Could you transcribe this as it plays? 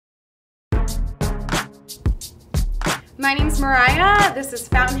My name's Moriah, this is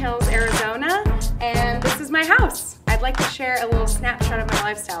Fountain Hills, Arizona, and this is my house. I'd like to share a little snapshot of my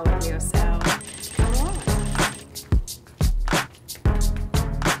lifestyle with you, so come along.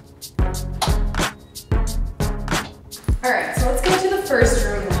 Alright, so let's go to the first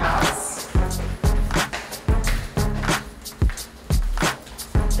room in the house.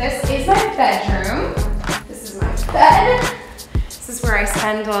 This is my bedroom. This is my bed. This is where I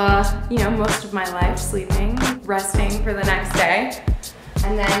spend, most of my life sleeping, resting for the next day.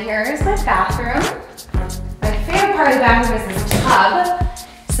 And then here is my bathroom. My favorite part of the bathroom is this tub.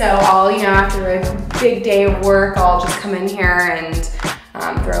 So after a big day of work, I'll just come in here and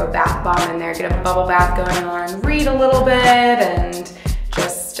throw a bath bomb in there, get a bubble bath going on, read a little bit, and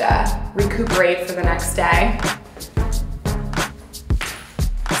just recuperate for the next day.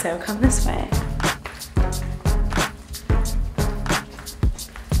 So come this way.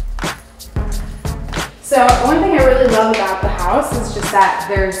 So one thing I really love about the house is just that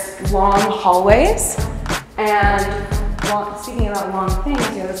there's long hallways, and speaking about long things,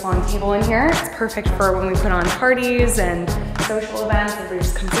 you have this long table in here. It's perfect for when we put on parties and social events. Everybody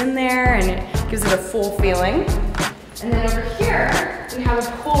just comes in there and it gives it a full feeling. And then over here, we have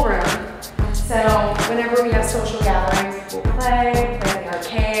a pool room. So whenever we have social gatherings, people play the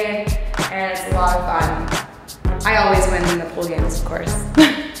arcade, and it's a lot of fun. I always win in the pool games, of course.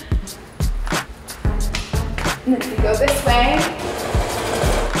 And then we go this way.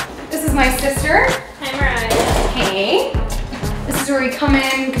 This is my sister. Hi, Moriah. Hey. This is where we come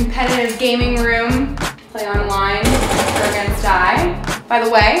in, competitive gaming room, play online, or against I. By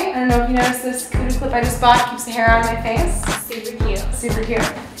the way, I don't know if you noticed this Kudu Klip I just bought, keeps the hair out of my face. Super cute. Super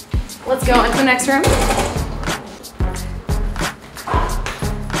cute. Let's go into the next room.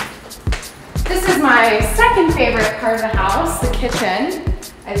 This is my second favorite part of the house, the kitchen.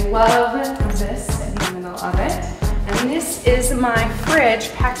 I love this in the middle of it. And this is my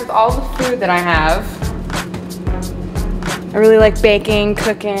fridge packed with all the food that I have. I really like baking,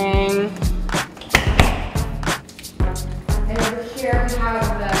 cooking. And over here we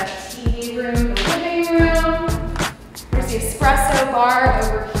have the TV room, the living room. There's the espresso bar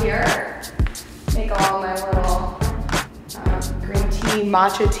over here. Make all my little green tea,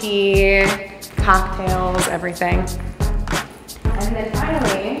 matcha tea, cocktails, everything. And then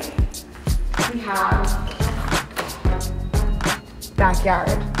finally, we have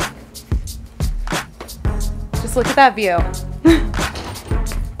backyard. Just look at that view.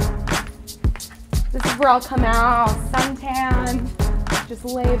 This is where I'll come out, suntan, just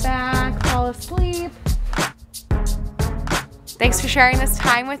lay back, fall asleep. Thanks for sharing this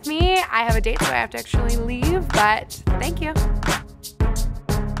time with me. I have a date, so I have to actually leave, but thank you.